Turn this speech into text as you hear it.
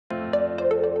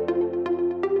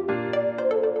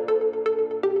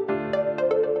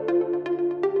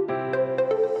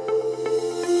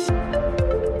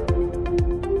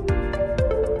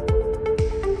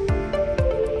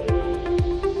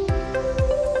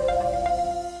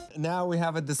now we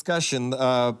have a discussion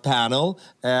panel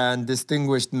and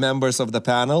distinguished members of the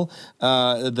panel.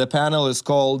 The panel is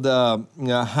called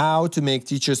How to Make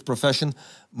Teachers' Profession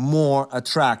More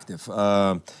Attractive.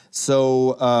 The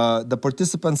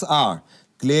participants are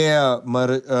Klėja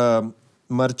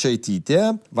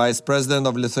Merčaitytė, Vice President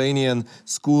of Lithuanian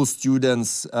School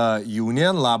Students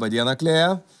Union. Labą dieną,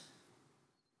 Klėja.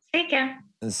 Sveiki.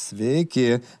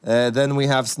 Sveiki. Then we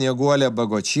have Snieguolė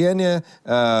Bagočienė,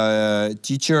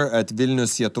 teacher at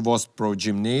Vilnius Sietuvos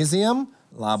Progymnasium.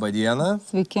 Labą dieną.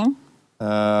 Sveiki.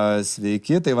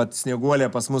 Sveiki. Tai vat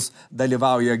Snieguolė pas mus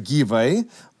dalyvauja gyvai,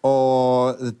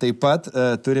 o taip pat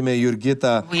turime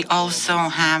Jurgitą. We also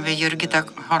have Jurgita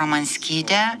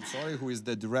Choromanskytė. Who is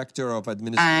the director of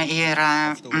administration.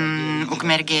 Yra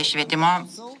Ukmergės švietimo.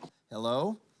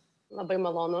 Hello. Labai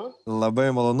malonu.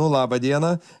 Labai malonu, labą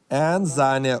dieną. And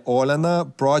Zane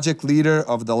Oliņa, project leader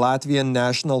of the Latvian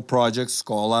National Project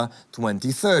Skola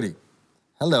 2030.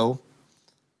 Hello.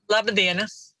 Labą dieną.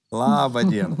 Labą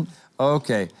dieną.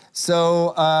 Okay,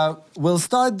 so we'll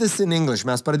start this in English.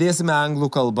 Mes pradėsime anglų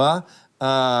kalbą.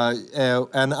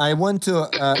 And I want to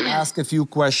ask a few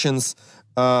questions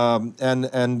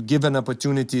and give an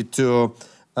opportunity to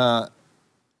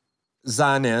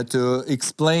Zane to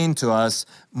explain to us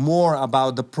more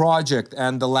about the project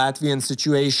and the Latvian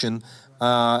situation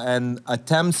and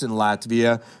attempts in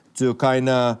Latvia to kind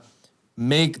of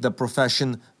make the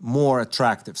profession more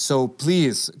attractive. So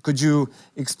please, could you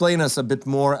explain us a bit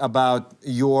more about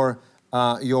your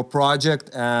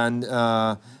project and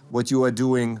what you are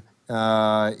doing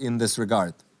in this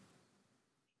regard?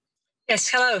 Yes,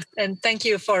 hello, and thank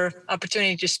you for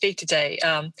opportunity to speak today.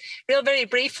 Real very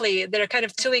briefly, there are kind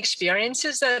of two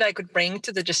experiences that I could bring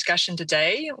to the discussion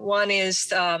today. One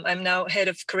is I'm now head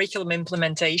of curriculum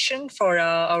implementation for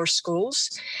our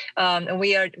schools, and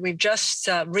we've just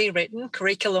rewritten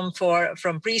curriculum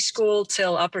from preschool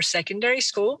till upper secondary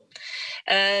school.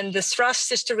 And the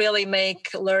thrust is to really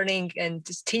make learning and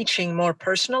teaching more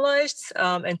personalized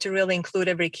and to really include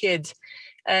every kid,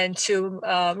 and to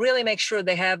really make sure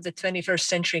they have the 21st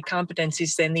century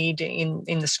competencies they need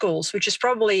in the schools, which is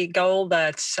probably a goal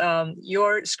that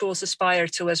your schools aspire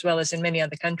to, as well as in many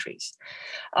other countries.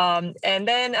 And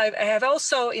then I have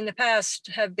also in the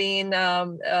past have been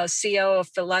CEO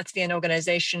of the Latvian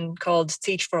organization called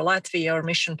Teach for Latvia or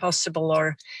Mission Possible,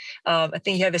 or I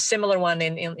think you have a similar one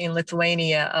in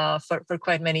Lithuania for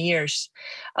quite many years,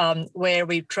 where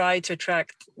we try to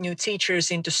attract new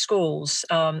teachers into schools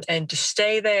and to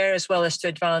stay there, as well as to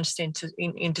advance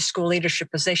into school leadership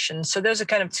positions. So those are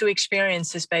kind of two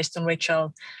experiences based on which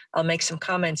I'll make some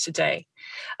comments today.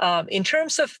 In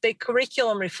terms of the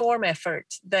curriculum reform effort,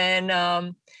 then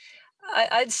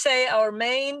I'd say our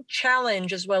main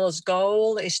challenge as well as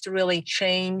goal is to really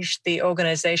change the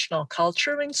organizational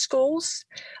culture in schools.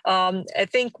 I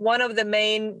think one of the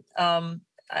main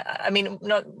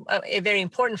not a very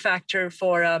important factor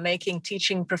for making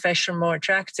teaching profession more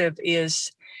attractive is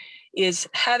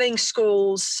having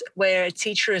schools where a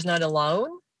teacher is not alone,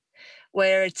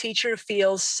 where a teacher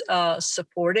feels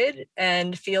supported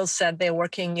and feels that they're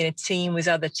working in a team with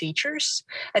other teachers.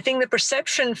 I think the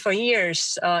perception for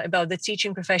years about the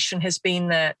teaching profession has been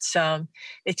that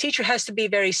the teacher has to be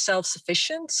very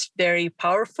self-sufficient, very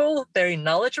powerful, very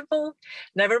knowledgeable,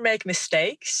 never make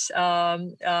mistakes.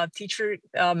 Teacher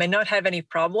may not have any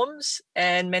problems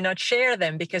and may not share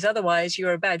them, because otherwise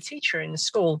you're a bad teacher in the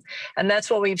school. And that's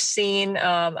what we've seen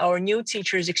our new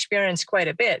teachers experience quite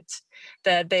a bit,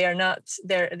 that they're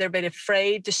a bit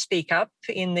afraid to speak up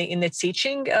in the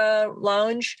teaching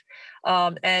lounge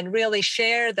and really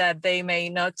share that they may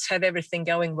not have everything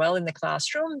going well in the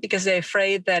classroom because they're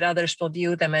afraid that others will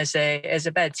view them as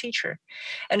a bad teacher.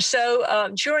 And so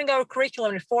during our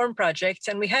curriculum reform project,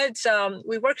 and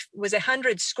we worked with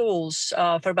 100 schools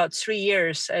for about 3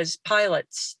 years as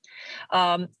pilots.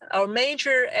 Our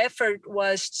major effort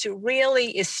was to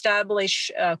really establish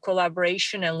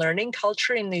collaboration and learning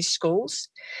culture in these schools.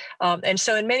 And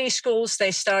so in many schools,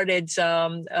 they started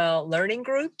learning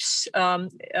groups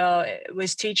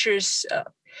with teachers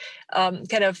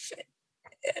kind of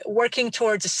working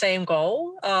towards the same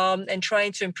goal and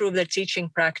trying to improve their teaching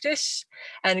practice,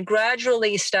 and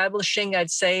gradually establishing,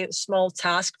 I'd say, small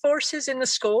task forces in the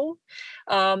school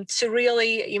to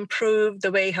really improve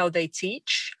the way how they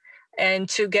teach, and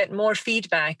to get more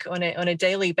feedback on a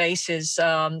daily basis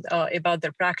about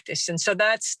their practice. And so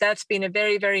that's been a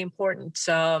very, very important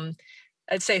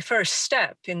I'd say, first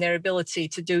step in their ability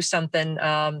to do something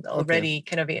already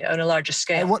kind of on a larger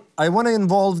scale. I want to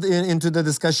involve into the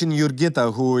discussion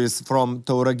Jurgita, who is from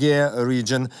Tauragė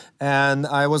region. And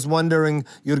I was wondering,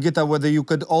 Jurgita, whether you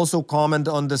could also comment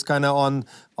on this kind of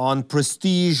on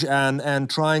prestige and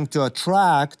trying to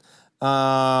attract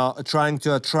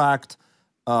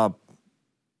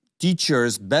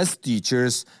teachers, best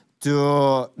teachers,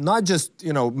 to not just,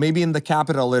 you know, maybe in the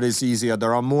capital it is easier,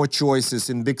 there are more choices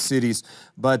in big cities,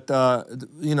 but,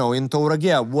 you know, in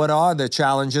Tauragė, what are the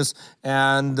challenges,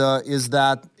 and is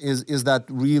that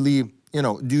really, you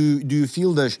know, do you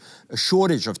feel the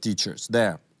shortage of teachers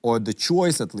there, or the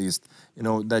choice at least, you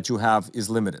know, that you have is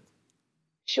limited?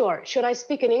 Sure. Should I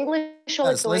speak in English or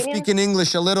Yes, let's Lithuanian? speak in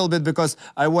English a little bit, because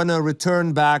I want to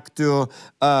return back to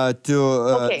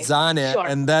Okay, Zane, sure.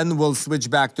 and then we'll switch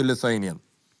back to Lithuanian.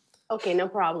 Okay, no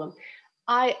problem.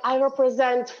 I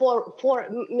represent four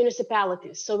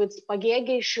municipalities. So it's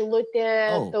Pagėgiai,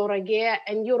 Šilutė, Tauragė,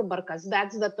 and Jurbarkas.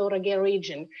 That's the Tauragė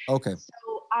region. Okay.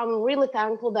 So I'm really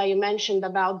thankful that you mentioned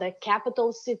about the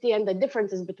capital city and the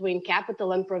differences between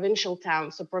capital and provincial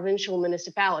towns, so provincial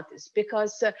municipalities,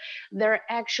 because there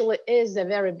actually is a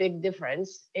very big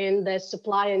difference in the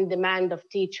supply and demand of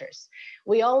teachers.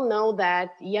 We all know that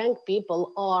young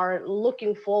people are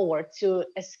looking forward to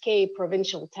escape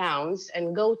provincial towns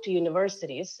and go to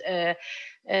universities,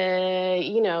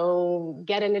 you know,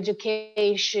 get an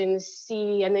education,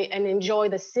 see and enjoy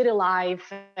the city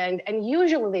life, and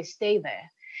usually they stay there.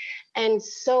 And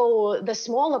so the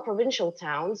smaller provincial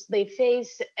towns, they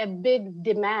face a big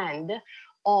demand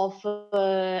of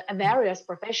various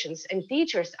professions, and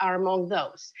teachers are among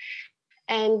those.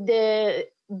 And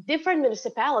different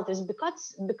municipalities,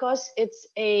 because it's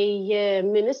a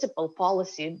municipal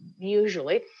policy,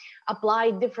 usually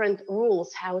apply different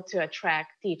rules how to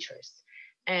attract teachers.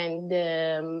 And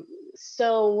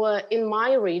so in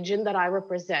my region that I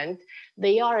represent,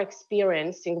 they are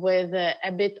experiencing with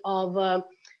a bit of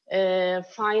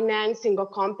financing or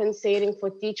compensating for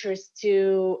teachers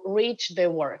to reach their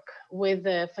work with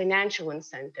financial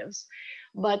incentives.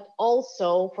 But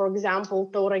also, for example,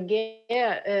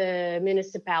 Tauragė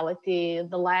municipality,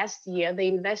 the last year, they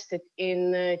invested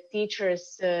in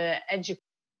teachers'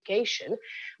 education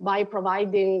by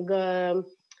providing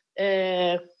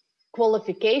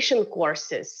qualification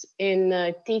courses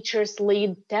in teachers'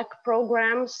 lead tech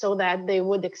programs, so that they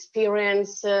would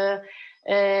experience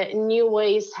new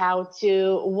ways how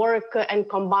to work and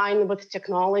combine with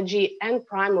technology and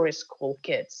primary school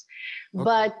kids.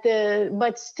 Okay.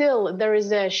 But still, there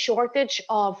is a shortage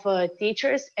of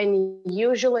teachers, and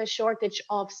usually a shortage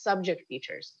of subject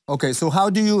teachers. Okay, so how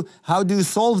do you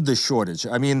solve this shortage?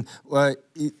 I mean,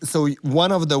 so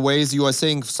one of the ways you are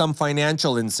saying some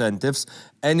financial incentives.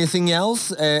 Anything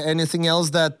else? Anything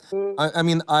else that? I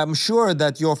mean, I'm sure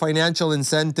that your financial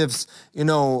incentives, you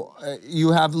know,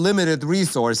 you have limited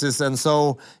resources, and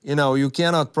so, you know, you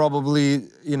cannot probably,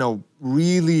 you know,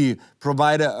 really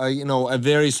provide a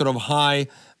very sort of high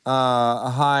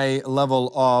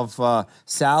level of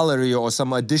salary or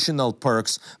some additional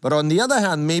perks. But on the other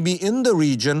hand, maybe in the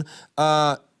region,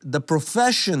 the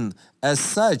profession as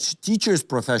such, teacher's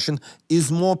profession,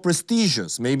 is more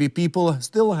prestigious. Maybe people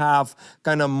still have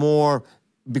kind of more,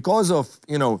 because of,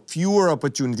 you know, fewer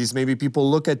opportunities, maybe people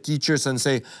look at teachers and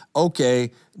say,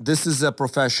 okay, this is a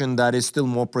profession that is still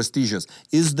more prestigious.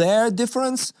 Is there a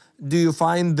difference? Do you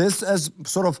find this as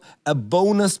sort of a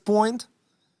bonus point?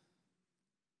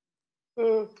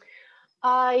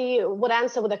 I would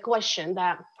answer with a question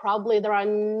that probably there are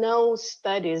no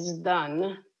studies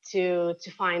done to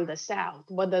find this out,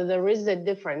 whether there is a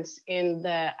difference in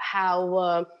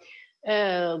how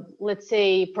let's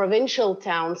say provincial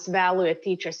towns value a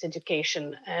teacher's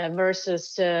education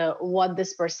versus what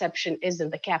this perception is in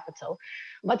the capital.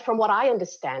 But from what I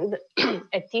understand,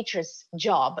 a teacher's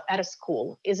job at a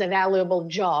school is a valuable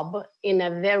job in a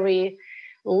very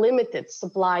limited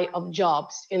supply of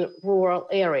jobs in rural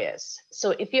areas.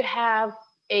 So if you have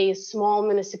a small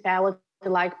municipality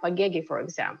like Pagėgiai, for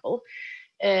example,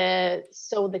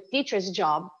 so the teacher's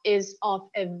job is of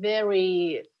a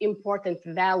very important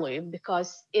value,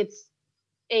 because it's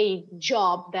a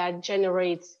job that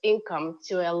generates income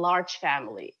to a large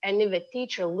family. And if a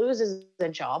teacher loses the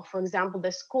job, for example,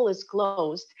 the school is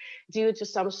closed due to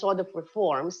some sort of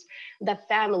reforms, the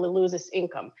family loses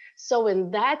income. So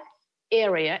in that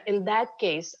area, in that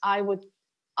case, I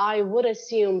would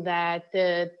assume that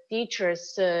the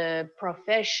teacher's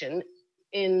profession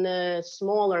in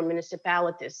smaller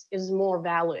municipalities is more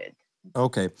valued.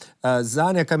 Okay.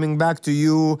 Zane, coming back to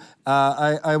you,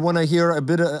 I want to hear a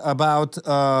bit about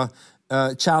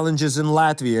challenges in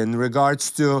Latvia in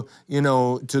regards to,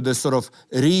 to the sort of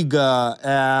Riga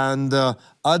and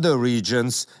other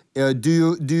regions.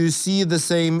 Do you see the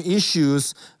same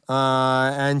issues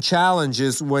and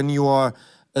challenges when you are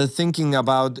thinking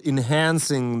about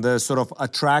enhancing the sort of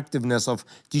attractiveness of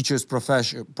teachers'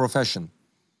 profession?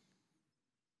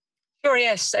 Sure,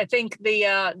 yes. I think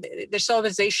there's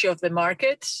always the issue of the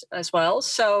market as well.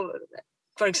 So,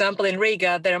 for example, in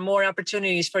Riga, there are more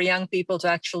opportunities for young people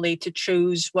to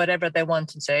choose whatever they want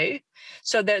to do.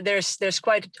 So there's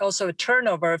quite also a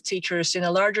turnover of teachers in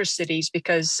the larger cities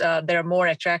because there are more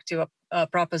attractive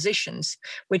propositions,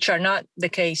 which are not the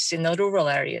case in the rural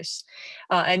areas.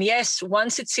 And yes,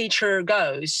 once a teacher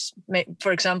goes,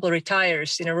 for example,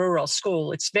 retires in a rural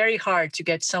school, it's very hard to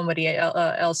get somebody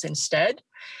else instead.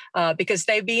 Because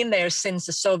they've been there since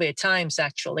the Soviet times,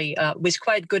 actually, with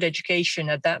quite good education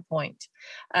at that point.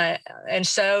 And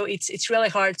so it's really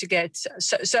hard to get.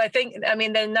 So I think, there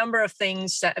are a number of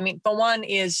things that, for one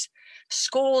is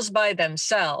schools by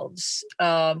themselves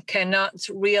cannot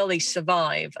really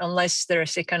survive unless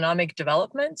there's economic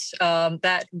development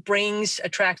that brings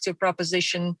attractive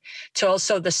proposition to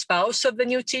also the spouse of the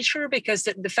new teacher, because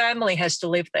the family has to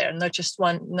live there, not just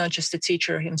the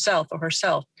teacher himself or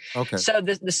herself. Okay. So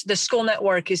the school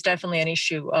network is definitely an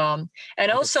issue.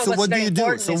 And also, so what do you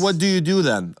do? So what do you do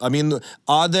then?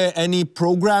 Are there any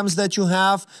programs that you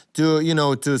have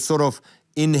to, to sort of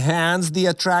enhance the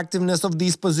attractiveness of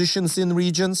these positions in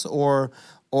regions, or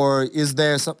are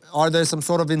there some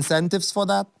sort of incentives for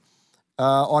that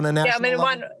on a national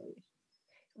level?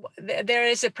 There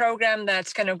is a program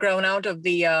that's kind of grown out of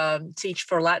the Teach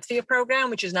for Latvia program,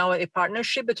 which is now a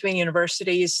partnership between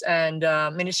universities and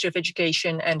Ministry of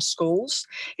Education and schools.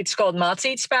 It's called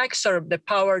Mācītspēks, or the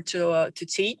power to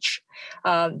teach.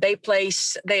 They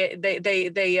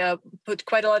put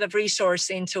quite a lot of resource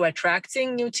into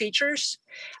attracting new teachers,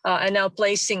 and now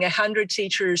placing 100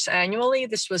 teachers annually.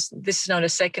 This is now the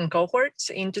second cohort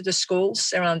into the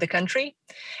schools around the country,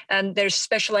 and there's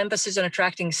special emphasis on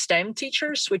attracting STEM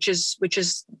teachers, which is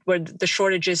where the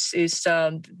shortages is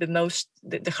the most.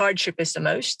 The hardship is the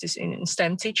most is in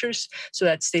STEM teachers. So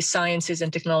that's the sciences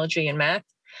and technology and math.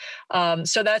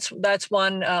 So that's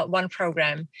one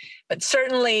program, but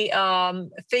certainly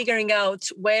figuring out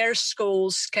where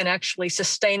schools can actually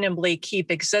sustainably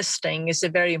keep existing is a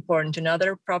very important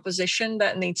another proposition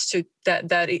that needs to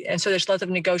and so there's a lot of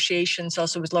negotiations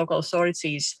also with local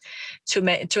authorities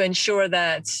to ensure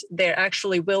that there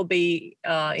actually will be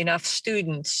enough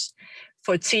students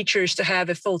for teachers to have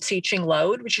a full teaching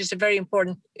load, which is a very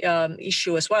important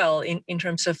issue as well in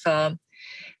terms of.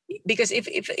 Because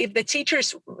if the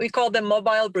teachers, we call them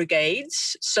mobile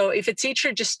brigades. So if a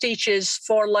teacher just teaches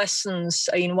 4 lessons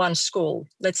in one school,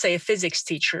 let's say a physics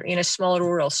teacher in a small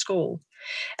rural school,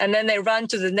 and then they run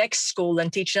to the next school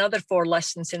and teach another 4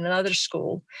 lessons in another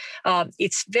school,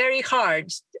 it's very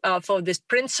hard for this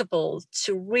principal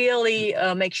to really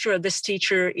make sure this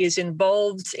teacher is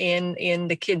involved in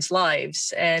the kids'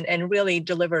 lives and really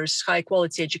delivers high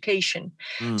quality education.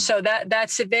 So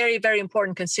that's a very, very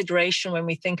important consideration when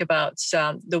we think about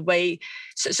the way.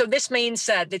 So this means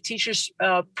that the teachers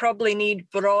probably need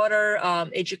broader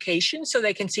education so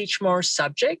they can teach more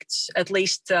subjects, at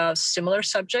least similar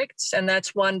subjects. And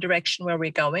that's one direction where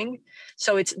we're going.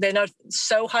 So they're not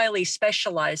so highly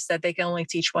specialized that they can only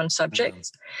teach one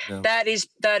subject. Yeah. That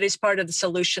is part of the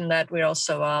solution that we're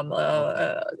also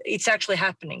it's actually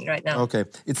happening right now. Okay,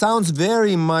 it sounds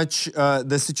very much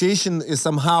the situation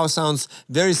sounds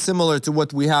very similar to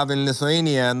what we have in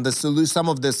Lithuania, and some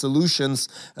of the solutions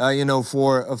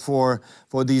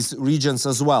for these regions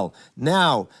as well.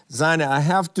 Now, Zane, I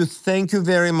have to thank you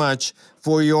very much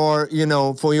for your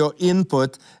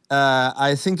input.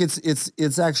 I think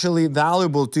it's actually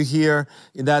valuable to hear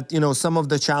that some of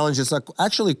the challenges are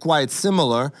actually quite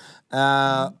similar.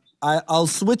 I'll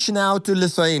switch now to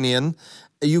Lithuanian.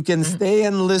 You can stay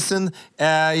and listen,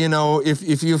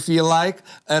 if you feel like,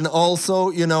 and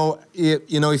also,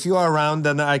 if you are around,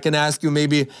 then I can ask you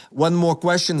maybe one more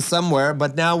question somewhere.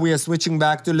 But now we are switching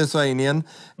back to Lithuanian,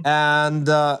 and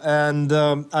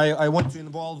I want to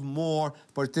involve more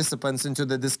participants into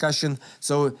the discussion.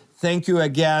 So thank you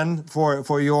again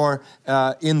for your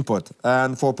input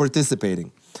and for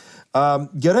participating.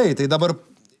 Gerai, tai dabar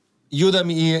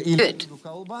judam į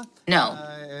kalbą. Now,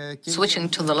 switching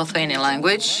to the Lithuanian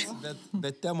language,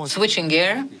 switching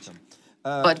gear,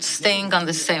 but staying on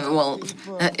the same,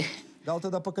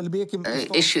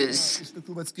 issues.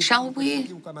 Shall we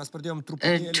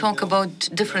talk about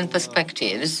different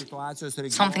perspectives?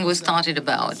 Something we started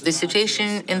about, the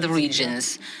situation in the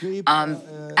regions,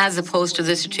 as opposed to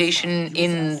the situation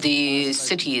in the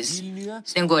cities.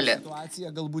 Snieguolė,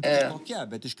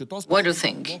 what do you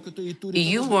think?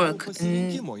 You work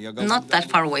not that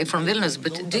far away from Vilnius,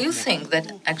 but do you think that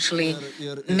actually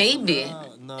maybe,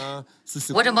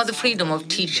 what about the freedom of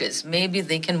teachers? Maybe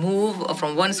they can move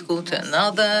from one school to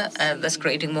another, and thus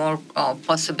creating more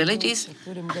possibilities?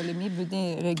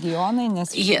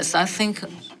 Yes, I think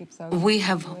we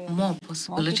have more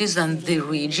possibilities than the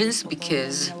regions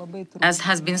because, as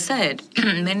has been said,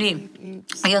 many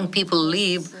young people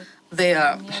leave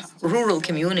their rural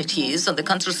communities on the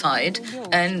countryside,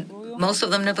 and most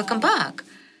of them never come back.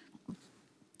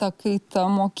 So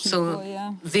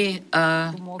the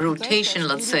rotation,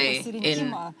 let's say,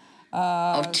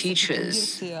 of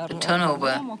teachers, the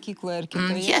turnover,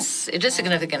 yes, it is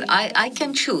significant. I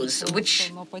can choose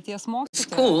which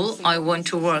school I want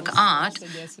to work at,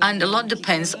 and a lot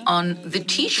depends on the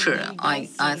teacher, I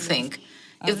think.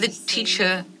 If the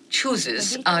teacher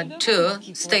chooses to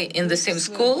stay in the same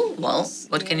school, well,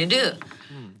 what can you do?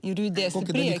 I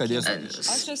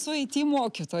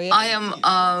am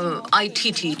an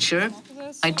IT teacher,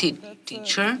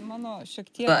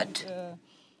 but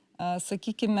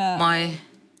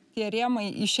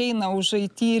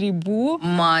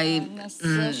my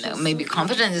maybe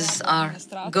competences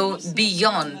go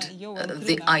beyond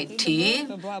the IT.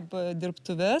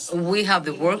 We have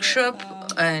the workshop,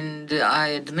 and I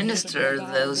administer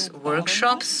those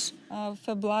workshops. And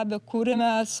Fab Lab,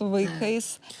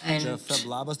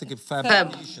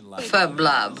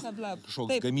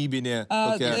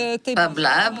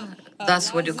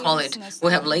 that's what you call it.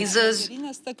 We have lasers,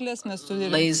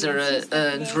 laser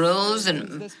drills,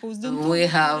 and we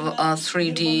have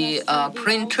 3D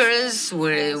printers.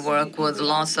 We work with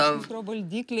lots of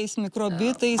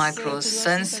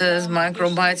microsensors,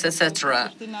 microbytes,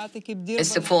 etc.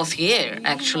 It's the 4th year,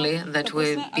 actually, that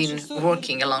we've been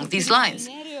working along these lines.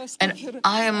 And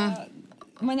I am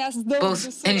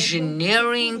both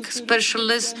engineering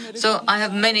specialist, so I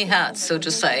have many hats, so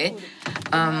to say,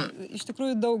 and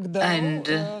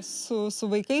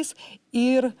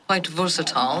quite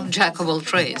versatile, jack of all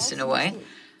trades in a way.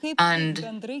 And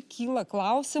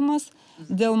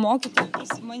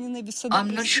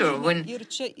I'm not sure when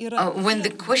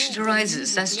the question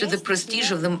arises as to the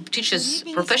prestige of the teacher's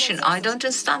profession, I don't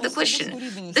understand the question.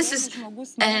 This is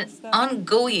an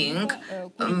ongoing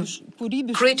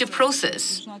creative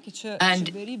process, and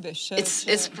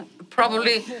it's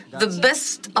probably the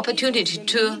best opportunity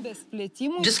to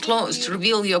disclose, to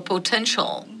reveal your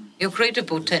potential, your creative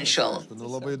potential.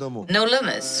 No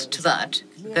limits to that.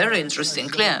 Very interesting,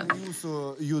 Klėja.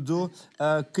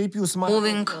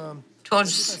 Moving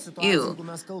towards you,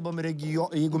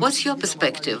 what's your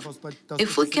perspective?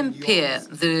 If we compare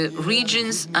the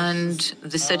regions and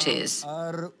the cities,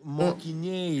 do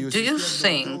you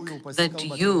think that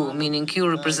you, meaning you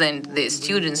represent the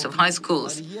students of high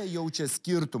schools,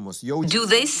 do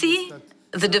they see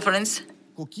the difference?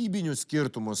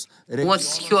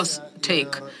 What's your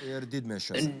take?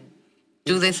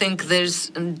 Do they think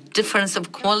there's a difference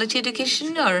of quality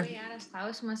education, or?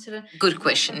 Good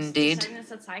question, indeed.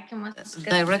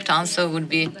 Direct answer would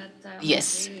be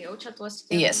yes.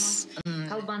 Yes.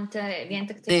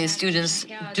 The students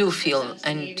do feel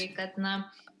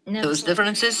those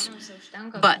differences,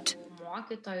 but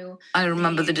I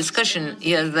remember the discussion,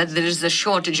 that there is a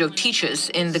shortage of teachers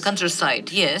in the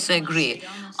countryside. Yes, I agree.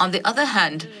 On the other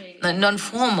hand,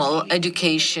 non-formal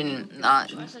education,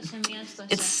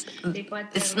 it's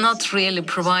not really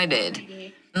provided.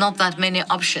 Not that many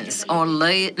options, or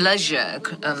leisure,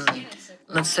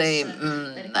 let's say,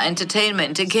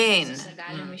 entertainment, again,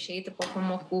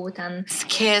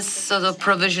 scarce sort of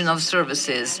provision of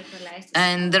services.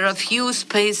 And there are few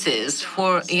spaces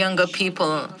for younger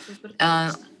people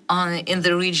in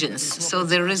the regions, so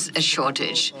there is a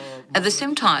shortage. At the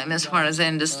same time, as far as I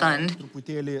understand,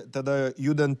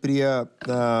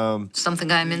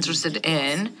 something I'm interested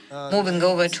in, moving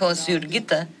over towards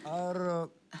Jurgita,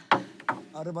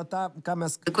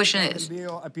 the question is,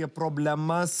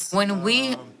 when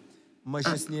we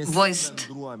voiced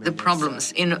the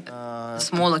problems in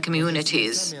smaller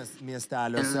communities, in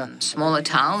smaller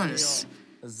towns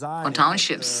or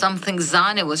townships, something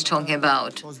Zane was talking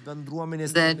about,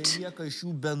 that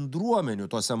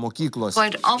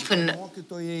quite often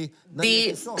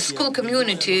the school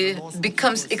community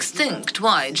becomes extinct.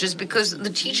 Why? Just because the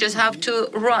teachers have to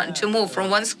run, to move from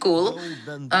one school,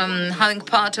 having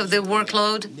part of their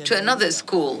workload, to another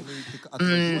school,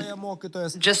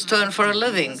 just to earn for a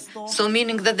living. So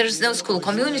meaning that there is no school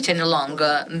community any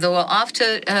longer. Though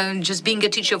after just being a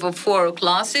teacher for 4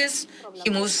 classes, he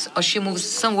moves or she moves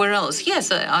somewhere else.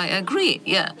 Yes, I agree.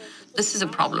 Yeah, this is a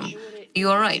problem. You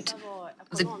are right.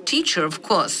 The teacher, of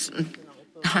course,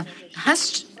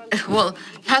 has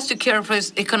to care for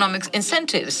his economic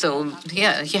incentives. So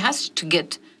yeah, he has to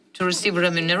receive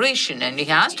remuneration, and he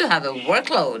has to have a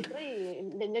workload.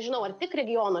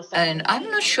 And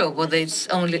I'm not sure whether it's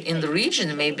only in the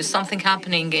region, maybe something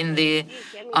happening in the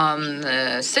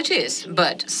cities,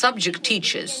 but subject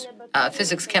teachers,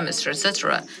 physics, chemistry,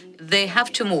 etc., they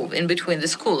have to move in between the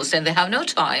schools, and they have no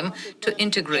time to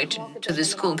integrate to the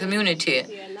school community.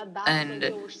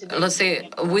 And let's say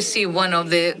we see one of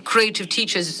the creative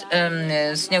teachers,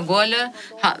 Snieguolė,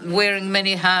 wearing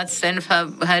many hats and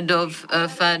head of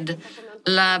Fed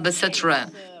lab, etc.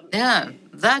 Yeah,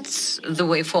 that's the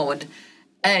way forward.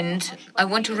 And I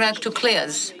want to react to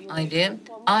Klėja's idea.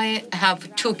 I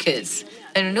have 2 kids,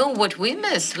 and you know what we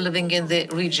miss living in the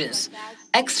regions?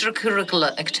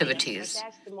 Extracurricular activities,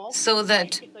 so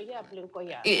that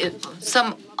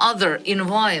some other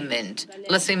environment,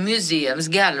 let's say museums,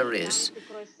 galleries,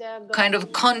 kind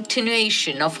of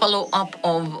continuation or follow-up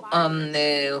of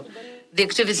the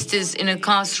activities in a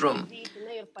classroom,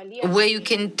 where you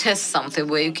can test something,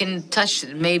 where you can touch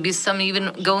it, maybe some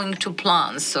even going to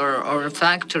plants or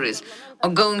factories, or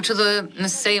going to the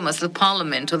same as the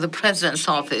parliament or the president's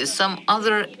office, some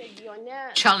other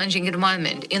challenging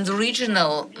environment. In the regions,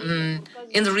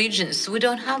 we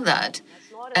don't have that.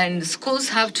 And schools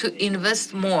have to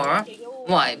invest more.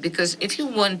 Why? Because if you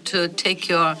want to take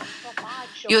your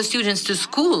students to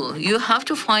school, you have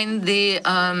to find the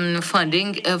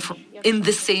funding in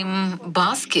the same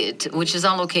basket, which is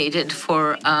allocated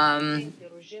for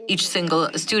each single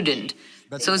student.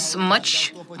 So it's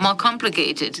much more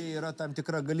complicated.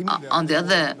 On the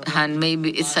other hand,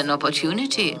 maybe it's an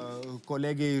opportunity.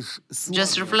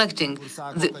 Just reflecting,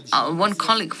 one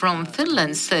colleague from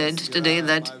Finland said today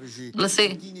that, let's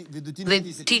say, they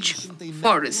teach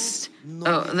forests.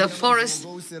 The forest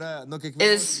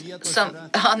is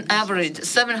on average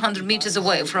 700 meters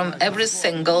away from every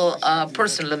single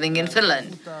person living in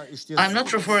Finland. I'm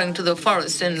not referring to the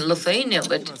forest in Lithuania,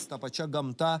 but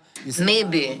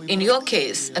maybe in your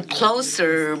case, a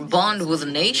closer bond with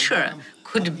nature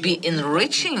could be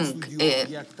enriching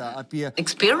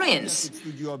experience.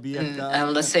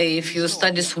 Let's say if you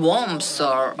study swamps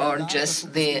or just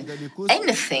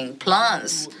anything,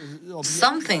 plants,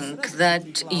 something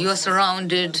that you are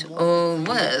surrounded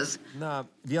with.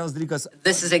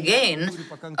 This is again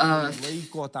a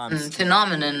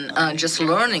phenomenon, just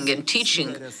learning and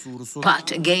teaching.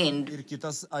 But again,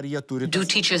 do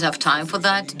teachers have time for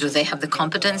that? Do they have the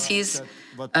competencies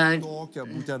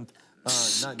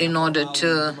in order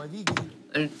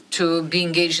to be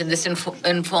engaged in this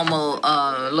informal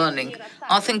learning?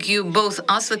 I think you both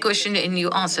asked the question and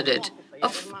you answered it.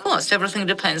 Of course, everything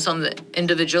depends on the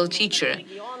individual teacher.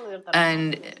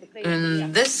 And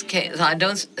in this case, I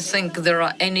don't think there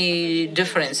are any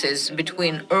differences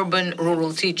between urban,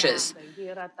 rural teachers.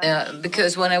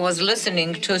 Because when I was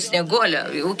listening to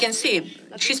Snieguolė, you can see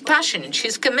she's passionate,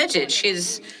 she's committed,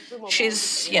 she's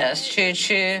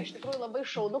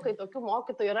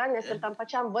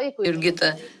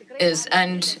Jurgita is,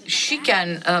 and she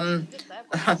can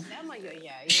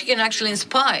actually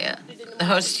inspire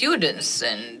her students,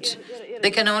 and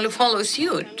they can only follow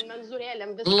suit,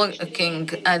 looking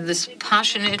at this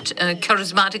passionate,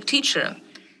 charismatic teacher.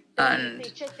 And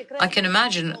I can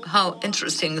imagine how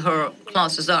interesting her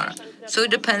classes are. So it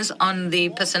depends on the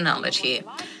personality.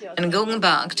 And going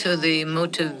back to the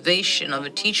motivation of a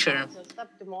teacher,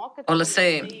 or let's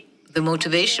say the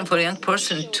motivation for a young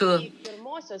person to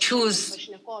choose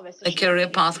a career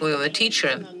pathway of a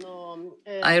teacher,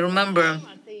 I remember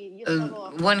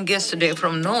one guest today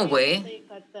from Norway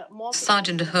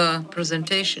started her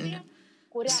presentation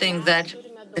saying that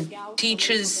the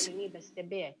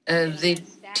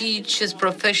teacher's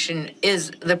profession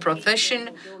is the profession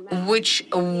which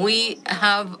we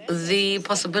have the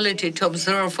possibility to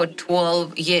observe for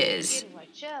 12 years.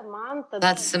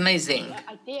 That's amazing.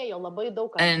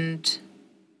 And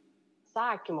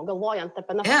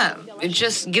yeah, it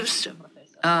just gives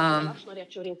why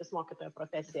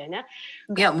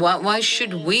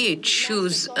should we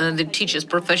choose the teacher's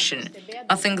profession?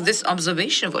 I think this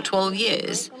observation for 12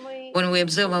 years, when we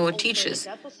observe our teachers,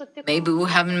 maybe we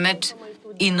haven't met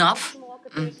enough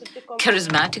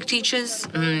charismatic teachers,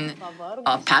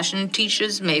 passionate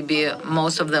teachers. Maybe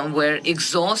most of them were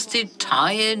exhausted,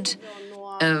 tired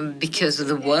because of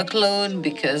the workload,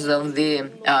 because of the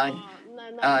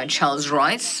child's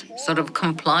rights, sort of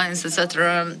compliance,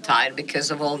 etc., tired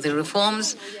because of all the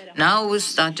reforms. Now we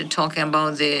started talking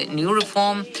about the new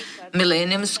reform,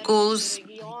 millennium schools.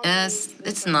 Yes,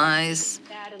 it's nice.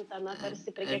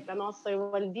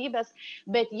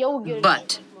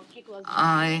 But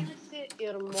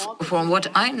from what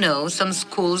I know, some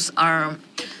schools are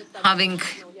having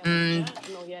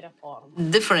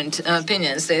different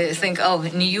opinions. They think, oh,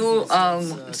 new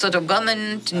sort of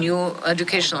government, new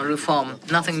educational reform,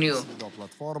 nothing new.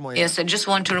 Yes, I just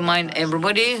want to remind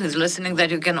everybody who's listening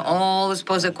that you can always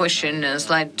pose a question in a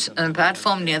slide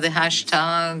platform near the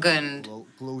hashtag and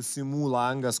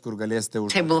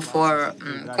table for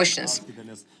questions.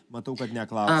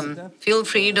 Feel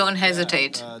free, don't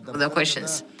hesitate with the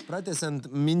questions.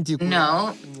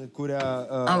 Now,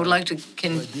 I would like to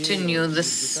continue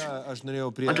this,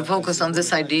 or to focus on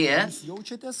this idea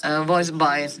voiced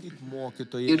by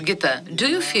Jurgita. Do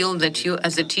you feel that you,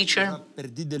 as a teacher,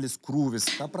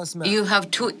 you have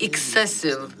too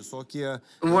excessive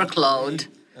workload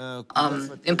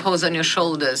imposed on your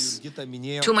shoulders,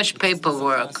 too much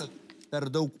paperwork, and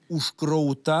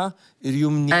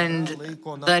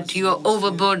that you are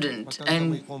overburdened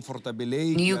and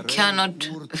you cannot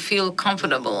feel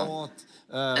comfortable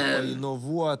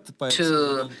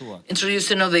to introduce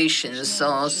innovations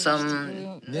or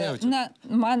some... No,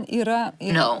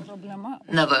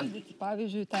 never.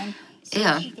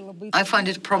 Yeah, I find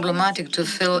it problematic to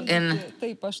fill in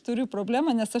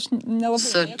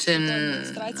certain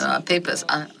papers.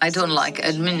 I don't like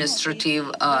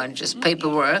administrative, just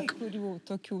paperwork.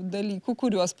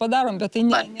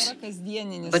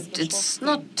 But it's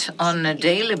not on a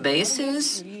daily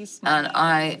basis, and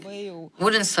I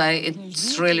wouldn't say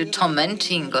it's really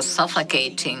tormenting or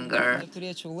suffocating, or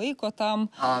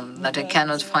that I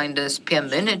cannot find a spare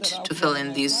minute to fill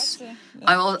in these.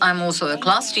 I'm also a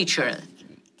class teacher,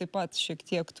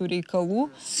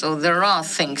 so there are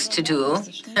things to do,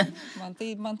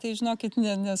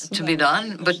 to be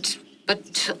done, but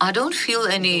I don't feel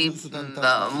any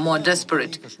more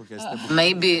desperate.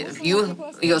 Maybe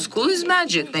your school is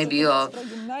magic, maybe your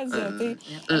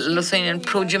Lithuanian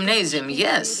Progymnasium,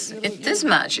 yes, it is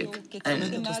magic.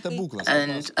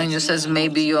 And Anya says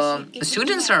maybe your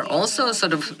students are also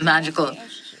sort of magical.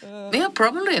 Yeah,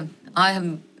 probably. I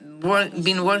have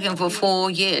been working for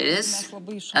 4 years,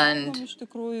 and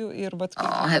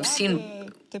I have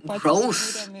seen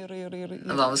growth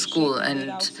of our school.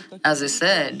 And as I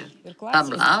said,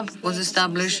 Lab was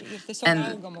established,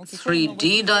 and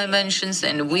 3D dimensions,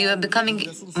 and we are becoming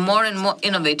more and more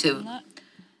innovative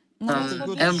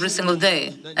every single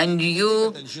day. And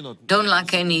you don't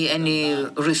lack any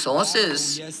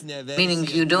resources, meaning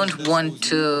you don't want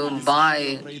to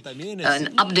buy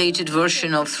an updated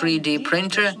version of 3D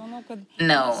printer.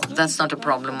 No, that's not a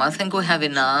problem. I think we have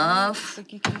enough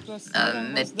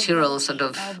material sort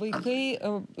of,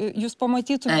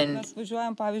 and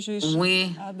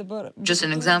we, just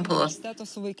an example,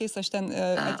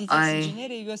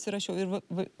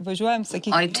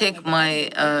 I take my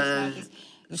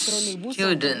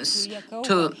students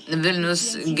to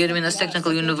Vilnius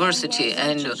Technical University,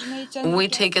 and we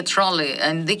take a trolley,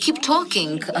 and they keep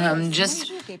talking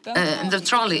just in the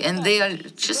trolley, and they are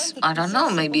just, I don't know,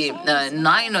 maybe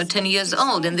 9 or 10 years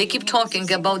old, and they keep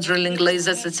talking about drilling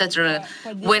lasers, etc.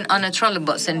 when on a trolley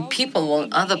bus, and people,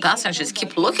 other passengers,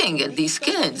 keep looking at these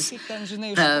kids.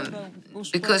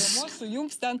 Because,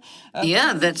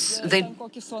 yeah, they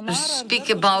speak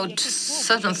about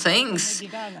certain things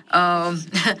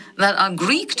that are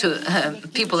Greek to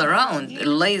people around,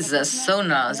 lasers,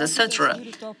 sonars, etc.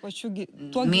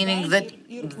 Meaning that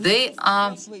they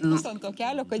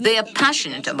are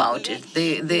passionate about it.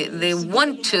 They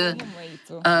want to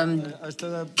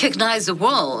recognize the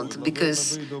world,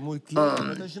 because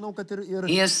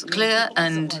yes, Klėja,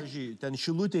 and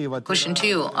question to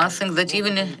you, I think that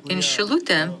even in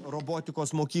Šilutė,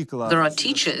 there are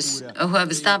teachers who have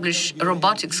established a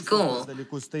robotics school,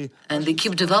 and they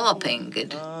keep developing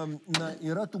it.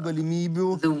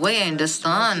 The way I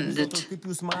understand it,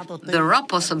 there are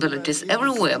possibilities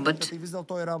everywhere, but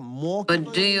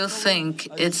do you think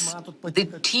it's the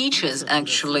teachers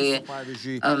actually,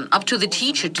 up to the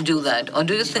teacher to do that? Or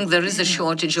do you think there is a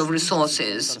shortage of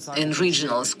resources in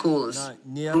regional schools,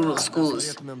 rural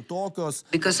schools?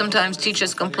 Because sometimes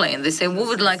teachers complain. They say, we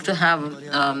would like to have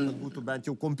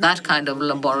that kind of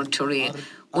laboratory,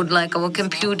 would like our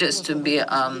computers to be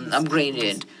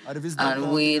upgraded,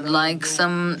 and we'd like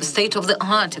some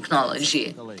state-of-the-art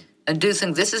technology. Do you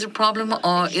think this is a problem,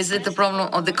 or is it the problem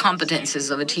of the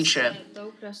competences of a teacher?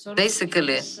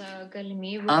 Basically,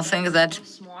 I think that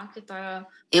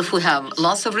if we have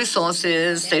lots of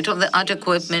resources, state-of-the-art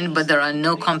equipment, but there are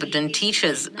no competent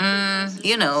teachers,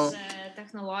 you know,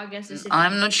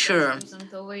 I'm not sure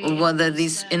whether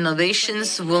these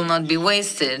innovations will not be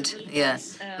wasted. Yeah,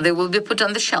 they will be put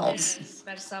on the shelves.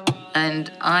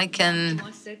 And I can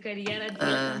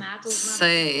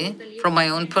say from my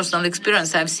own personal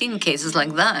experience, I've seen cases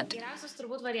like that.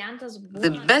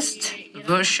 The best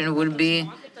version would be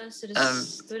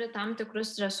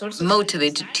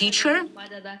motivated teacher,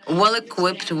 well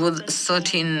equipped with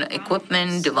certain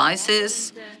equipment,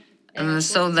 devices,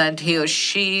 so that he or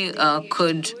she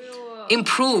could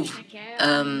improve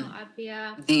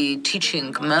the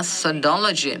teaching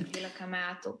methodology.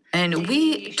 And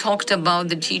we talked about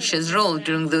the teacher's role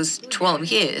during those 12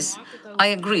 years. I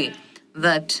agree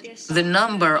that the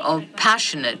number of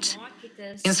passionate,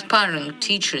 inspiring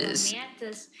teachers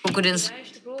who could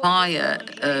inspire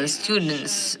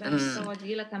students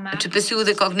to pursue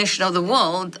the cognition of the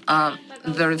world are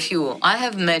very few. I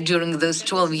have met during those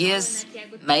 12 years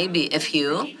maybe a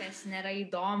few,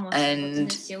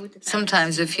 and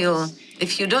sometimes you feel,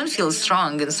 if you don't feel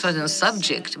strong in a certain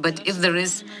subject, but if there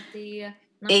is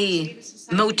a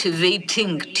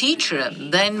motivating teacher,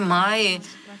 then my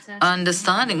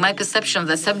understanding, my perception of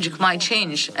the subject might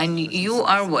change. And you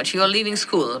are what? You are leaving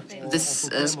school this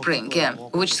spring, yeah.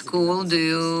 Which school do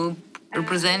you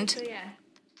represent?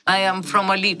 I am from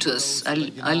Alytus,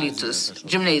 Alytus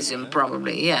Gymnasium,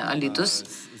 probably, yeah, Alytus.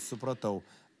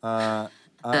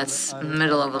 That's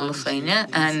middle of Lithuania,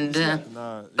 and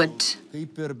but I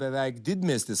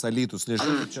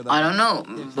don't know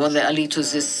whether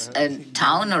Alytus is a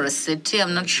town or a city.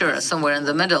 I'm not sure. Somewhere in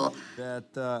the middle.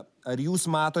 But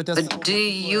do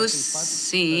you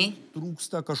see, or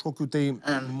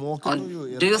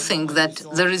do you think that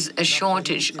there is a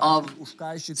shortage of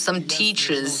some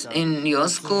teachers in your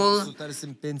school,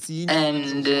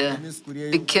 and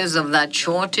because of that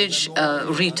shortage,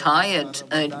 retired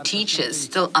teachers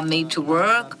still are made to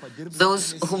work,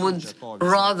 those who would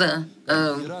rather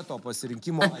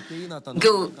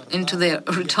go into their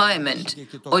retirement?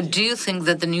 Or do you think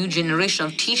that the new generation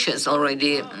of teachers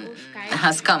already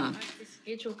has come?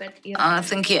 I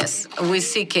think yes. We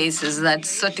see cases that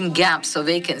certain gaps or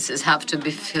vacancies have to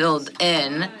be filled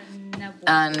in,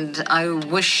 and I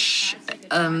wish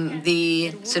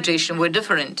the situation were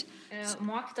different.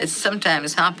 It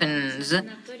sometimes happens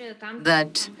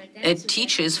that a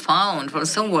teacher is found from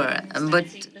somewhere, but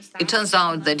it turns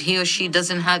out that he or she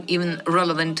doesn't have even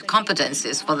relevant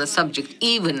competencies for the subject,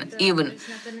 even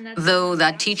though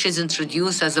that teacher is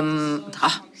introduced as a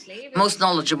most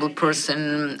knowledgeable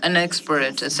person, an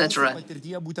expert, etc.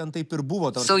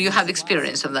 So you have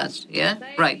experience of that, yeah?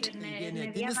 Right.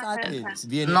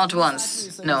 Not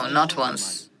once. No, not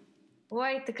once.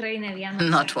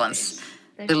 Not once.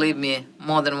 Believe me,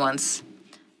 more than once.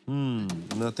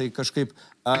 Na tai kažkaip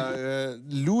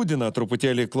liūdina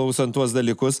truputėlį klausant tuos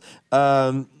dalykus.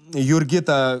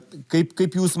 Jurgita,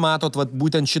 kaip jūs matot vat,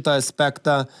 būtent šitą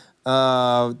aspektą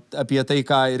apie tai,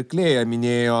 ką ir Klėja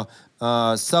minėjo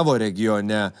savo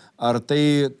regione? Ar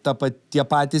tai tie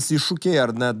patys iššūkiai,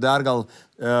 ar net dar gal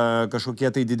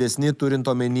kažkokie tai didesni, turint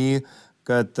omeny,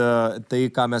 kad tai,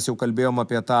 ką mes jau kalbėjom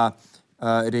apie tą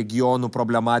regionų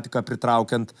problematiką,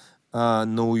 pritraukiant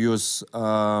naujus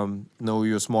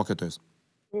mokytojus?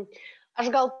 Aš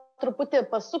gal truputį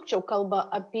pasukčiau kalbą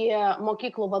apie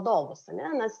mokyklų vadovus,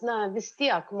 ne? Nes vis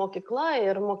tiek mokykla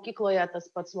ir mokykloje tas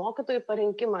pats mokytojų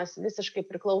parinkimas visiškai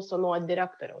priklauso nuo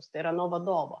direktoriaus, tai yra nuo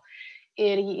vadovo.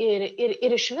 Ir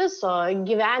iš viso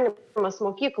gyvenimas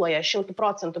mokykloje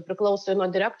 100% priklauso nuo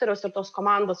direktoriaus ir tos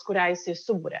komandos, kurią jisai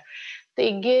subūrė.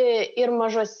 Taigi ir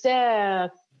mažose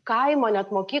kaimo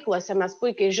net mokyklose, mes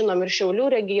puikiai žinom ir Šiaulių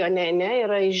regione,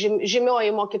 yra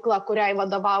žymioji mokykla, kuriai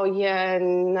vadovauja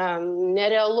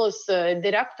nerealus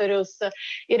direktorius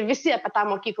ir visi apie tą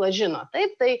mokyklą žino.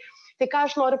 Taip, tai ką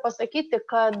aš noriu pasakyti,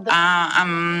 kad...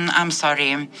 I'm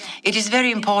sorry. It is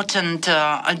very important.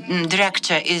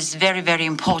 Director is very, very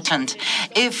important.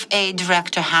 If a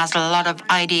director has a lot of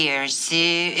ideas,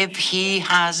 if he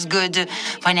has good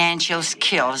financial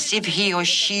skills, if he or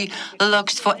she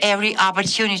looks for every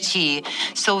opportunity,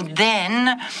 so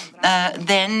then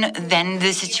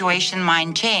the situation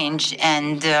might change,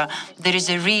 and there is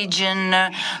a region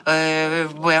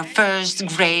where first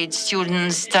grade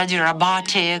students study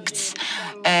robotics,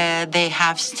 they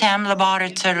have STEM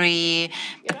laboratory,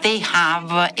 but they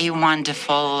have a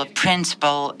wonderful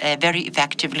principal, a very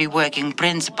effectively working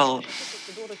principal.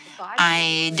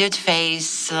 I did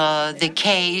face the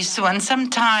case when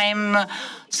sometime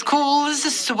schools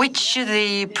switch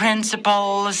the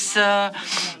principals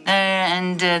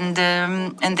and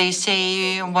they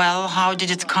say, well, how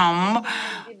did it come?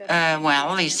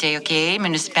 Well, they say, okay,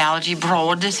 municipality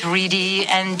brought 3D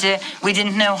and we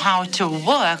didn't know how to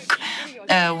work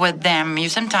with them. You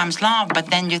sometimes laugh, but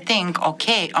then you think,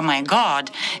 okay, oh my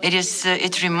God,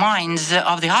 it reminds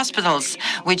of the hospitals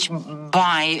which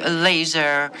buy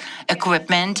laser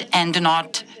equipment and do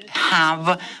not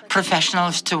have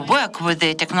professionals to work with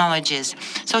the technologies.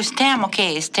 So STEM,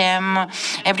 okay, STEM,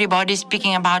 everybody's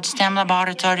speaking about STEM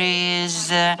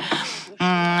laboratories.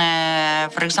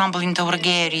 For example, in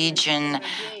Tauragė region,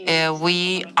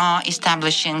 we are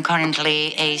establishing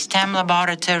currently a STEM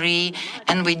laboratory,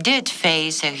 and we did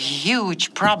face a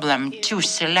huge problem to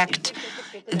select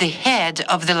the head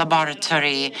of the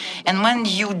laboratory. And when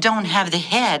you don't have the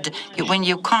head, when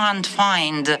you can't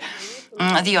find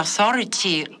the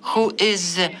authority who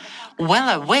is well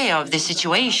aware of the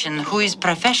situation, who is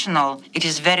professional, it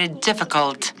is very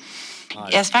difficult.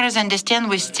 As far as I understand,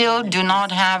 we still do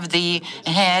not have the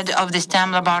head of the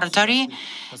STEM laboratory,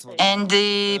 and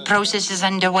the process is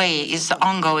underway, is an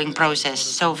ongoing process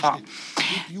so far.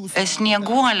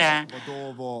 Snieguolė,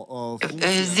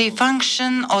 the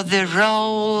function or the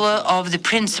role of the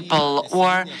principal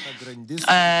or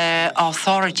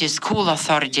authorities, school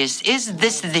authorities, is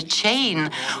this the chain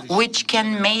which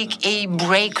can make a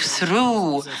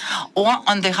breakthrough, or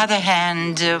on the other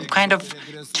hand, kind of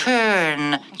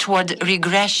turn toward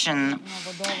regression?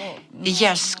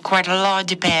 Yes, quite a lot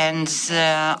depends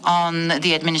on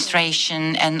the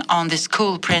administration and on the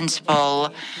school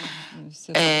principal.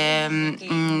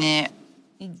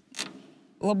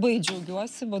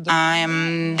 I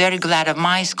am very glad of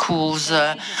my school's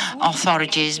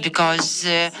authorities, because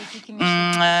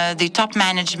the top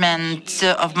management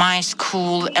of my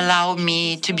school allow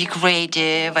me to be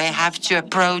creative. I have to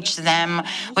approach them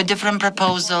with different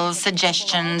proposals,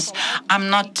 suggestions. I'm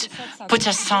not put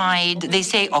aside. They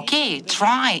say, okay,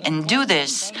 try and do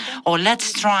this, or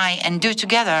let's try and do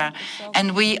together.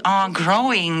 And we are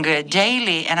growing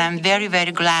daily, and I'm very,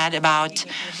 very glad about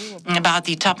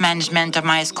the top management of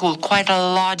my school. Quite a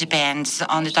lot depends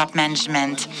on the top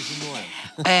management.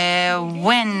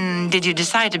 When did you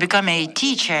decide to become a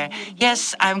teacher?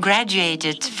 Yes, I've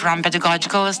graduated from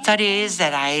pedagogical studies,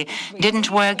 that I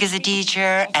didn't work as a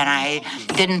teacher, and I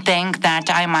didn't think that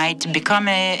I might become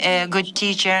a good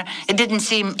teacher. It didn't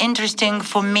seem interesting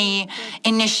for me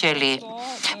initially.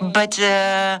 But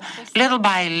little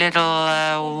by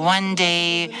little, one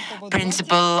day,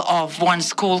 principal of one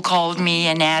school called me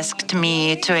and asked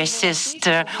me to assist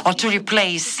or to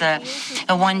replace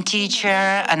one teacher,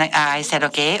 and I said,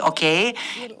 okay.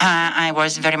 I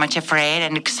was very much afraid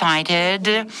and excited.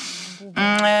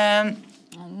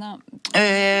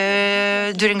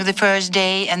 During the first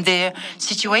day, and the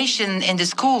situation in the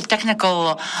school,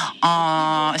 technical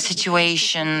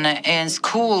situation in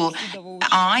school,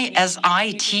 I, as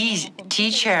IT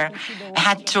teacher,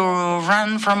 had to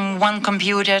run from one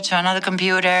computer to another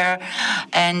computer,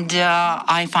 and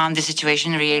I found the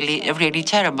situation really, really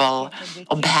terrible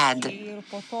or bad.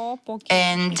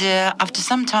 And after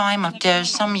some time, after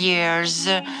some years,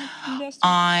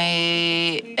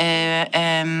 I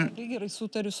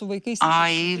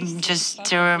just,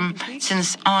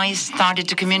 since I started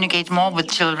to communicate more with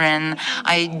children,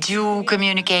 I do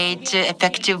communicate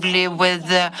effectively with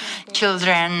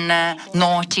children,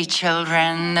 naughty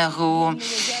children who,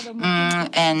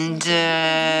 and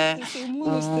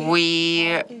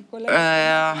we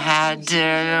had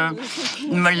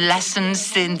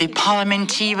lessons in the parliament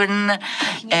even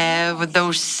with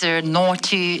those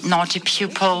naughty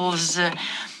pupils.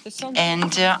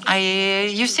 And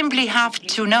you simply have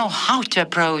to know how to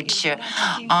approach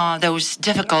those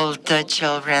difficult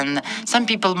children. Some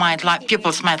pupils might like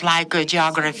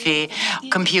geography,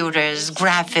 computers,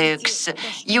 graphics.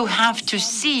 You have to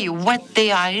see what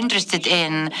they are interested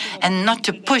in, and not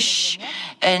to push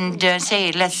and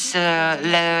say let's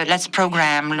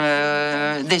program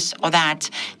this or that.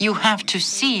 You have to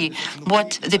see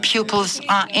what the pupils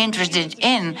are interested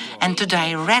in, and to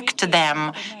direct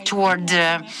them toward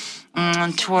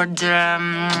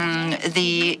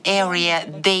the area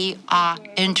they are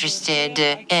interested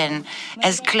in.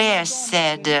 As Klėja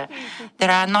said,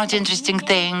 there are not interesting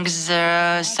things,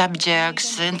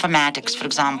 subjects, informatics, for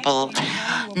example,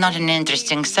 not an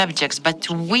interesting subjects, but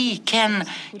we can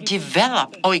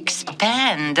develop or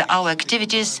expand our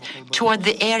activities toward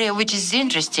the area which is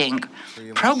interesting.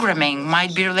 Programming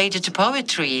might be related to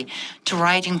poetry, to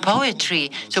writing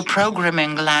poetry, so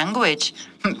programming language.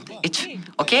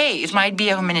 It might be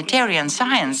a humanitarian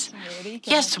science.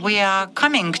 Yes, we are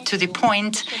coming to the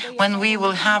point when we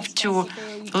will have to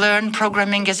learn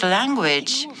programming as a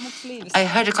language. I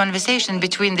heard a conversation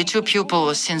between the two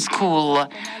pupils in school.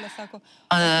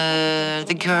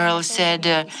 The girl said,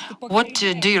 "What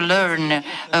do you learn?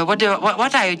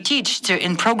 What I teach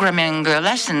in programming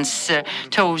lessons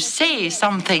to say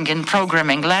something in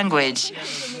programming language?"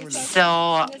 So,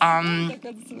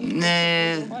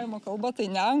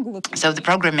 the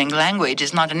programming language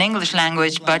is not an English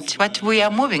language, but we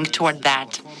are moving toward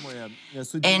that.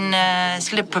 In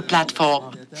Slip platform,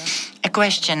 a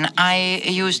question. I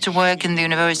used to work in the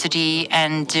university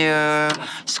and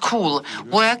school.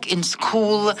 Work in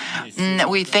school,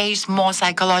 we face more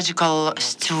psychological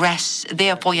stress.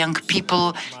 Therefore, young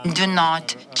people do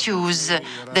not choose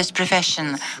this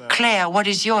profession. Klėja, what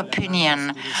is your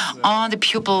opinion? Are the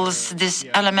pupils this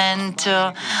element,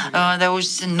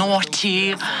 those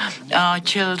naughty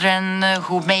children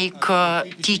who make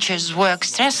teachers' work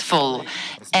stressful?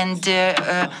 And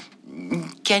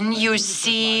can you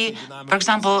see, for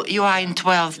example, you are in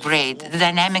 12th grade, the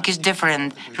dynamic is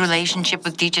different, relationship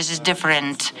with teachers is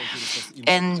different,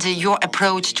 and your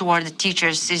approach toward the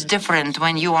teachers is different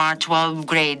when you are 12th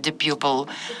grade pupil.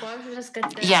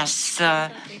 Yes,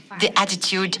 the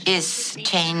attitude is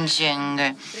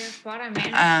changing.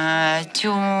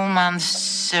 2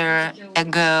 months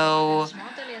ago,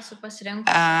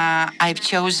 I've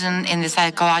chosen in the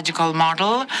psychological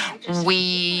model.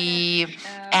 We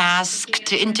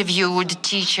interviewed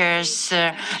teachers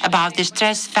about the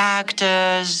stress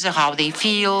factors, how they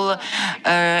feel,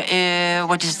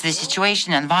 what is the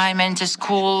situation, environment at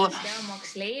school.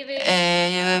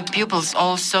 Pupils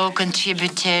also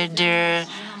contributed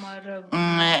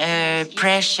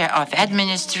pressure of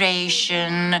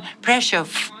administration, pressure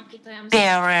of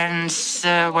parents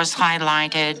was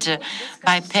highlighted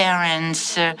by parents.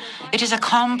 It is a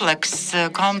complex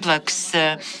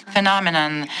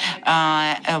phenomenon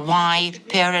why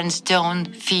parents don't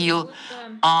feel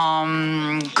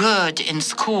good in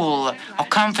school or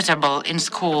comfortable in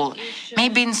school.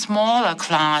 Maybe in smaller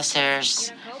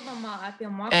classes,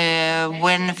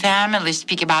 when families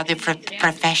speak about the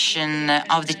profession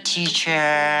of the teacher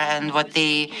and what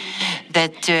they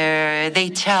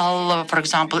tell, for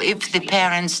example, if the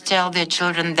parents tell their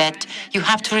children that you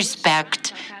have to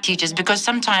respect teachers, because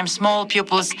sometimes small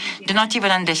pupils do not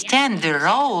even understand the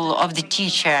role of the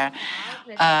teacher.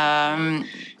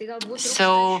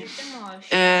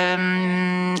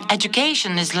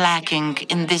 Education is lacking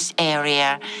in this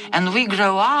area, and we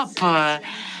grow up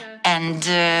and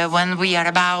when we are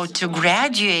about to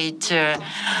graduate,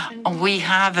 we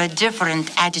have a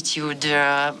different attitude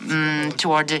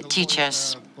toward the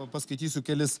teachers.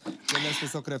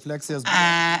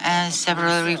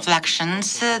 Several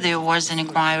reflections. There was an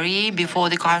inquiry before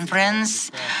the conference,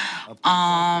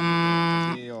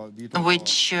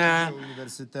 which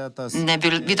the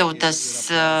Vytautas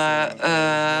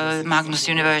Magnus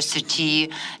University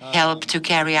helped to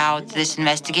carry out this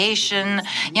investigation.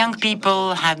 Young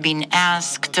people have been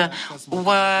asked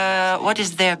what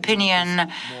is their opinion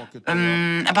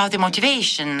about the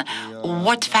motivation.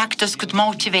 What factors could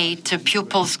motivate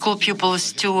school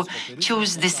pupils to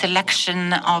choose the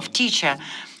selection of teacher?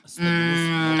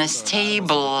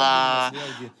 Stable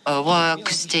work,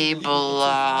 stable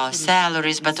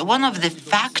salaries, but one of the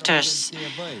factors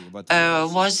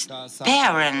was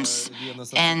parents,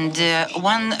 and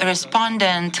one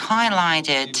respondent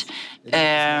highlighted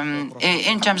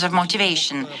in terms of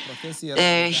motivation.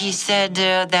 He said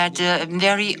that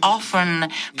very often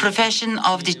profession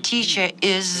of the teacher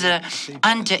is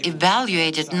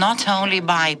under-evaluated not only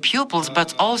by pupils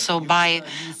but also by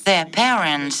their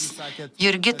parents.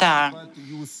 Jurgita,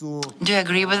 do you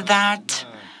agree with that?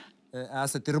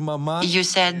 You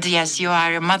said, yes, you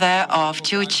are a mother of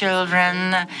 2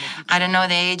 children. I don't know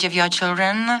the age of your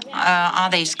children. Are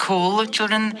they school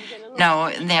children? No,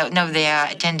 they are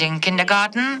attending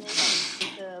kindergarten.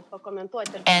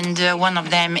 And one of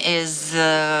them is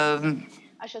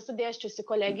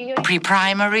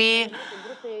pre-primary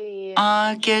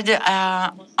kid.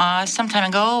 Some time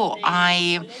ago,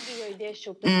 I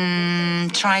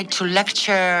tried to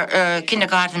lecture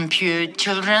kindergarten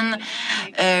children.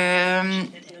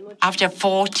 After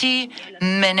 40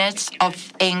 minutes of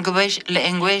English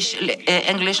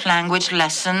language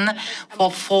lesson for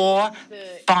 4,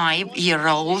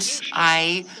 5-year-olds,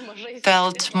 I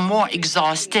felt more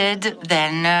exhausted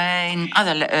than in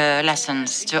other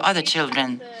lessons to other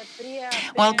children.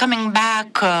 Well, coming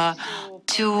back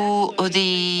to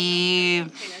the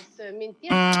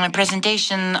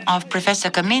presentation of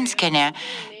Professor Choromanskytė,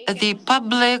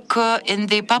 in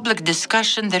the public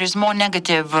discussion, there is more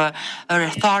negative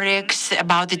rhetorics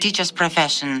about the teacher's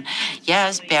profession.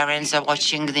 Yes, parents are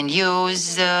watching the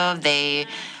news, they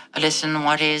listen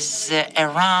what is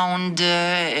around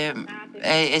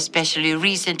especially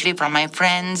recently from my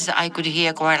friends. I could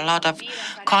hear quite a lot of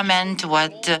comment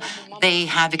what they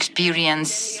have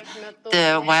experienced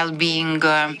while being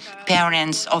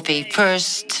parents of a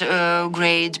first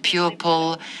grade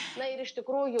pupil.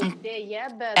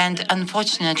 And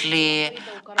unfortunately,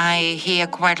 I hear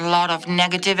quite a lot of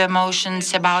negative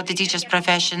emotions about the teacher's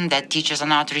profession, that teachers are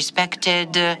not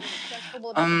respected.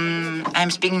 I'm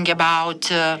speaking about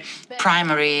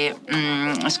primary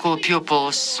school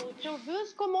pupils.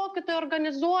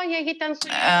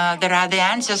 There are the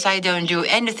answers, I don't do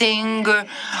anything,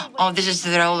 or this is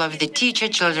the role of the teacher,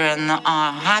 children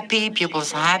are happy,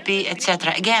 pupils are happy,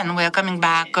 etc. Again, we are coming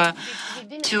back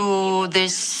to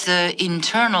this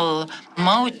internal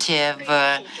motive,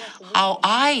 how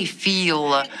I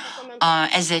feel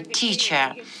as a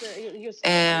teacher.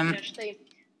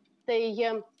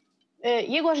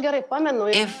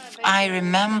 If I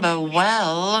remember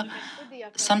well,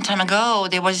 some time ago,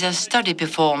 there was a study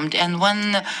performed, and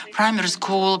when primary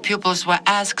school pupils were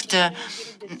asked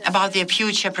about their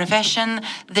future profession,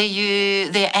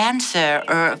 their answer,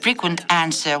 or frequent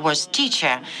answer, was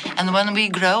teacher. And when we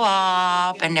grow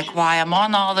up and acquire more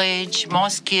knowledge, more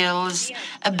skills,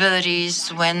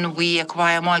 abilities, when we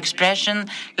acquire more expression,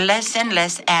 less and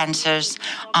less answers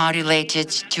are related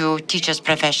to teacher's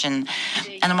profession.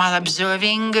 And while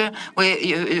observing,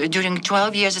 during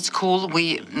 12 years at school,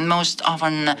 we most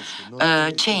often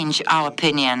change our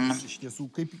opinion.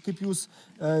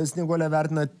 Snieguolė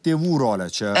vertina tėvų rolę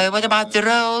čia. What about the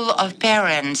role of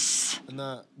parents?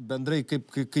 Bendrai,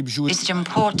 kaip žiūri. It's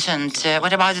important.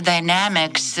 What about the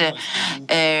dynamics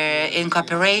in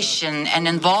cooperation and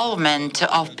involvement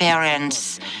of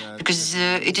parents? Because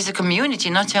it is a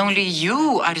community, not only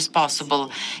you are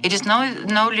responsible. It is not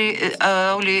only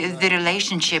the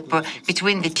relationship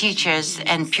between the teachers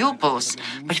and pupils,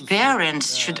 but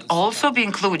parents should also be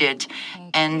included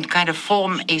and kind of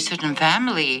form a certain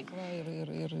family.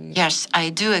 Yes, I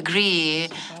do agree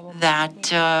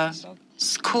that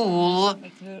school,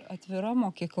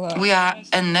 we are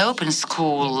an open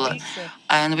school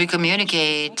and we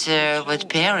communicate with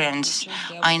parents.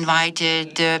 I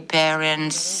invited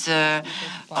parents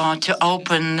to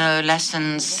open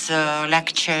lessons,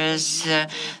 lectures.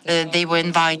 They were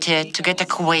invited to get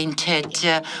acquainted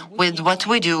with what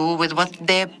we do, with what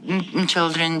their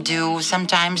children do.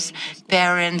 Sometimes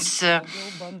parents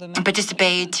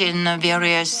participate in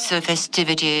various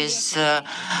festivities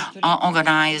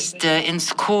organized in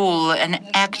school, and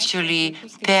actually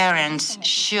parents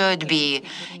should be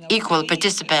equal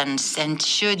participants and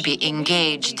should be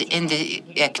engaged in the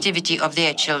activity of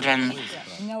their children.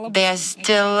 There's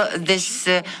still this,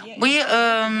 we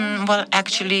well,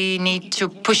 actually need to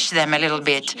push them a little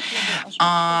bit.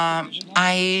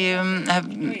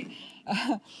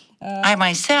 I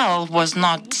myself was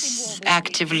not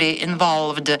actively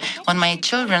involved. When my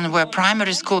children were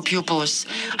primary school pupils,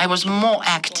 I was more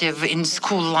active in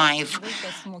school life.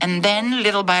 And then,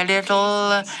 little by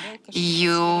little,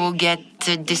 you get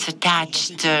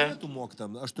disattached.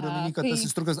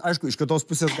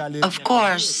 Of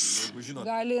course.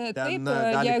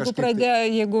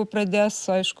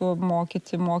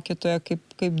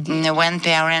 When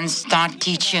parents start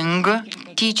teaching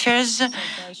teachers,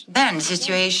 then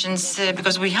situations,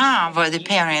 because we have the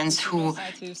parents who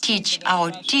teach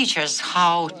our teachers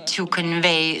how to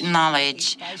convey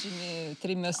knowledge,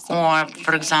 or,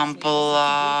 for example,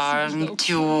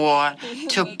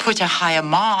 to put a higher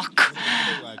mark.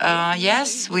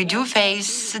 Yes, we do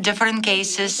face different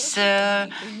cases,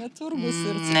 and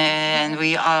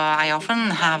I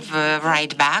often have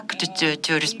right back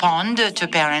to respond to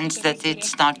parents that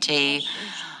it's not a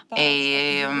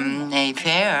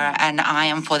fair, and I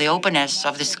am for the openness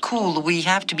of the school. We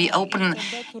have to be open,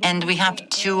 and we have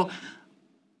to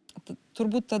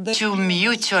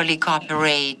mutually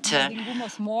cooperate,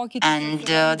 and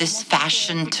this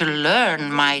passion to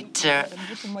learn might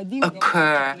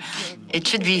occur. It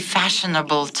should be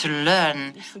fashionable to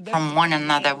learn from one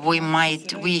another. We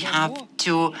have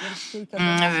to,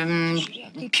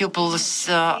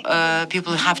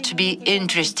 people have to be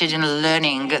interested in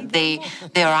learning.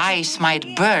 Their eyes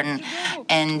might burn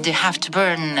and have to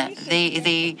burn.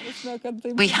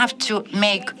 We have to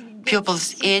make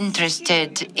pupils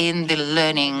interested in the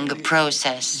learning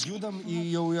process.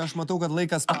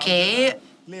 Okay,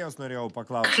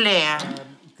 Klėja.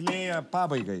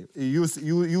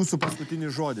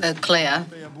 Klėja,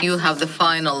 you have the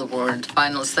final word,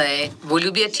 final say. Will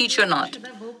you be a teacher or not?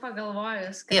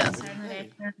 Yeah.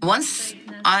 Once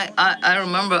I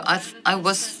remember I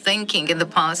was thinking in the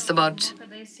past about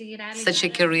such a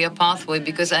career pathway,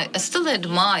 because I still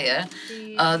admire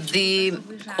the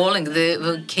calling, the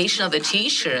vocation of a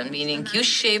teacher, meaning you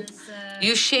shape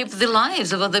the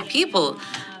lives of other people.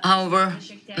 However,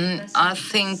 I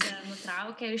think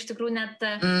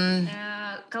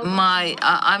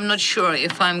I'm not sure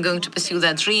if I'm going to pursue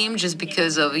that dream just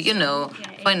because of,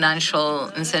 financial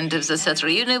incentives,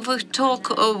 etc. Even if we talk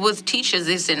with teachers,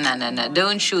 they say, no,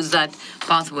 don't choose that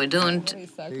pathway, don't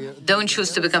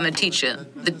choose to become a teacher.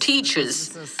 The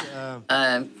teachers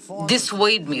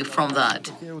dissuade me from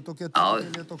that. Oh,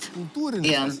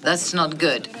 yeah, that's not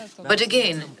good. But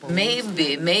again,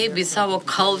 maybe it's our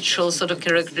cultural sort of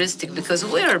characteristic, because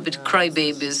we're a bit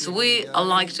crybabies. We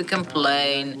like to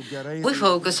complain. We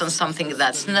focus on something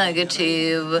that's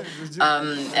negative,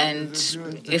 and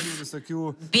if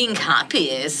being happy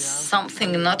is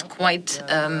something not quite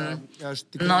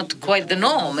the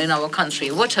norm in our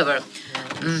country, whatever.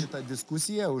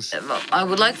 I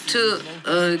would like to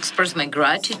express my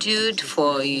gratitude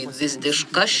for these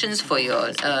discussions, for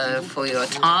your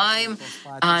time,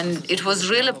 and it was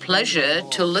really a pleasure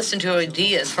to listen to your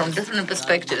ideas from different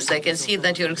perspectives. I can see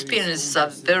that your experiences are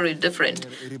very different.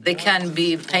 They can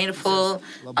be painful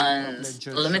and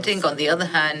limiting. On the other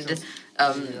hand,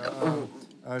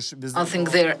 I think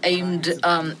they're aimed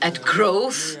at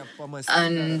growth.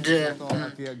 And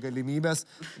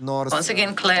once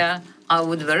again, Klėja, I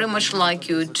would very much like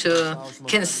you to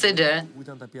consider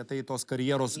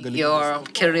your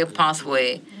career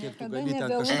pathway.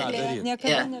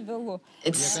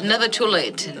 It's never too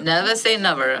late. Never say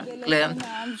never, Klėja,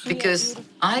 because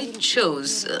I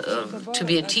chose to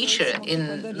be a teacher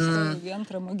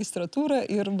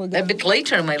a bit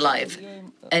later in my life.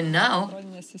 And now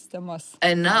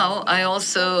I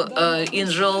also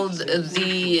enrolled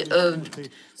the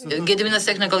Gediminas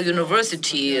Technical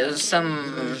University,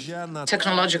 some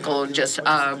technological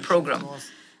program,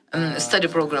 study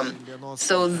program.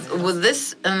 So with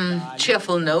this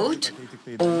cheerful note,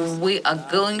 we are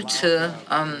going to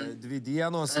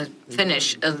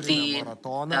finish the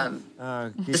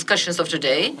discussions of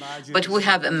today, but we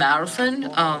have a marathon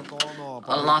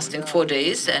lasting 4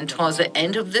 days, and towards the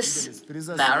end of this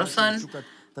marathon,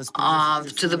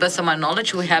 to the best of my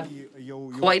knowledge, we have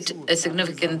quite a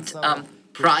significant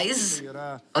prize,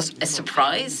 a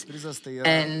surprise,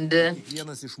 and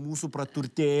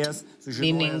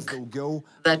meaning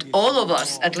that all of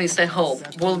us, at least I hope,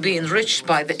 will be enriched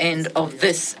by the end of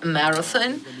this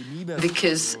marathon,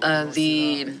 because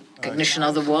the recognition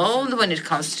of the world when it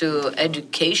comes to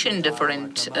education,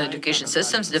 different education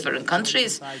systems, different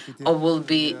countries, will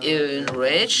be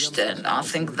enriched, and I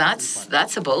think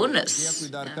that's a bonus.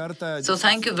 So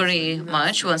thank you very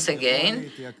much once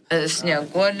again,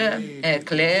 Snieguolė,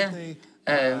 Klėja,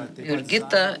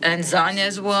 Jurgita, and Zane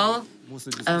as well,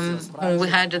 whom we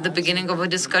had at the beginning of our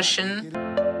discussion.